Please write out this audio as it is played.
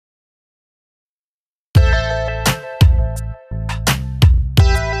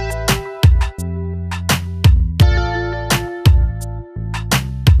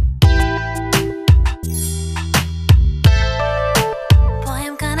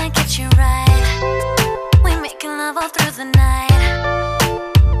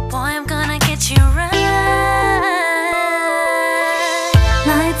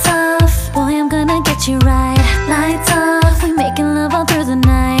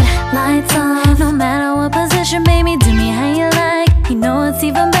lights off. No matter what position, baby, do me how you like. You know it's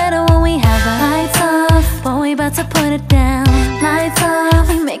even better when we have the lights off. Boy, we about to put it down. Lights off,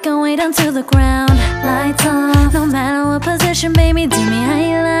 we make our way down to the ground. Lights off. No matter what position, baby, do me how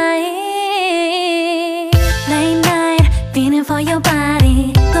you like. Late night, feeling for your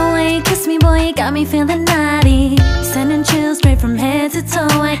body. The way you kiss me, boy, you got me feeling naughty. Sending chills straight from head to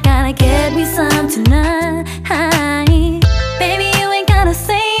toe. I gotta get me some tonight. Baby, you ain't gotta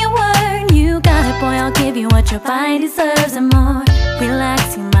say a word. You got it, boy, I'll give you what your body deserves and more.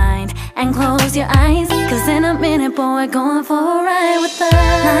 Relax your mind and close your eyes, cause in a minute, boy, we're going for a ride with the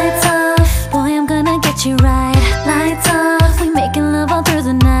lights off. Boy, I'm gonna get you right. Lights off, we making love all through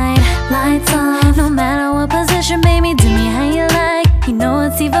the night. Lights off, no matter what position, baby, do me how you like. You know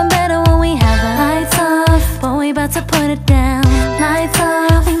it's even better when we have the lights off. Boy, we about to put it down. Lights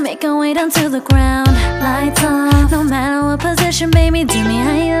off, we make our way down to the ground. Lights off, no matter what position, baby, do me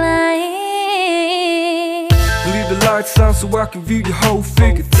how you like. Leave the lights on so I can view your whole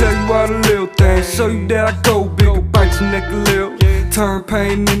figure. Tell you all the little things, show you that I go bigger. Bite your neck a little, turn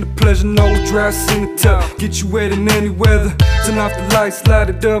pain into pleasure. No dry scene to tell, get you wet in any weather. Turn off the lights, light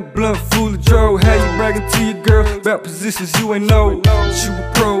it up, blunt full of dro. How you bragging to your girl about positions you ain't know. But you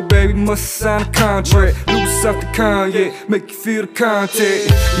a pro, baby, must sign a contract. Loose off the cognac, make you feel the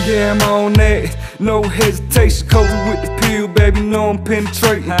contact. Yeah, I'm on that, no hesitation. Cover with the pill, baby, know I'm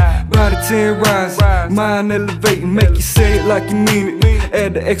penetrating. Body 10 rising, mind elevating. Make you say it like you mean it,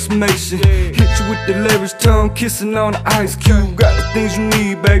 add the exclamation. Hit you with the leverage, tongue kissing on the ice cube. Got the things you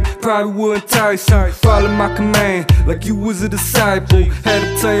need, baby, probably would entice you. Follow my command like you was a disciple. Had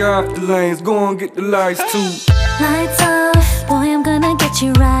to tell you off the lanes, go on get the lights too. Lights off, boy, I'm gonna get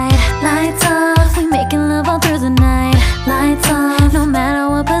you right. Lights off, we making love all through the night. Lights off, no matter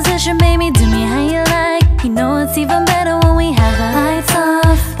what position, baby, do me how you like. You know it's even better when we have the lights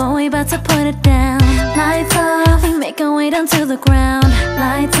off. Boy, we about to put it down. Lights off, we make our way down to the ground.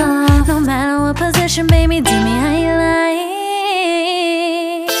 Lights off, no matter what position, baby, do me how you like.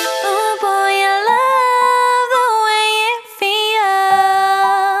 Oh boy, I love the way it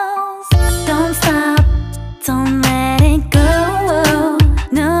feels. Don't stop, don't let it go.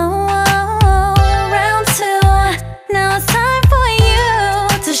 No, round two, now it's time for you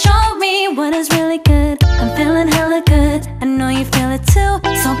to show me what is really good. I'm feeling hella good, I know you feel it too.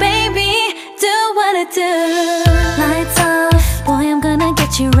 So baby, do what I do. Lights off, boy, I'm gonna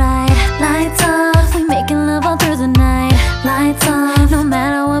get you right. Lights off, we making love all through the night. Lights off, no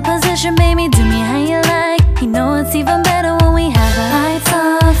matter what position, baby, do me how you like. You know it's even better when we have the lights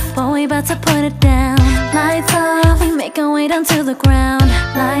off. Boy, we about to put it down. Lights off, we make our way down to the ground.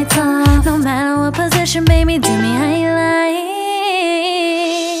 Lights off, no matter what position, baby, do me how you like.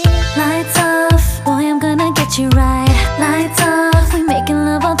 Lights off, boy, I'm gonna get you right. Lights off, we making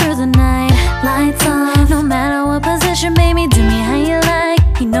love all through the night. Lights off, no matter what position, baby, do me how you like.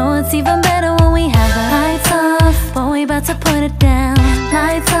 You know it's even better when we have the lights off. Boy, we about to put it down.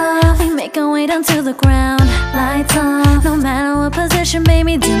 Lights off, we make our way down to the ground. Lights off, no matter what position,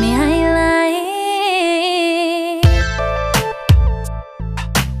 baby, do me how you like.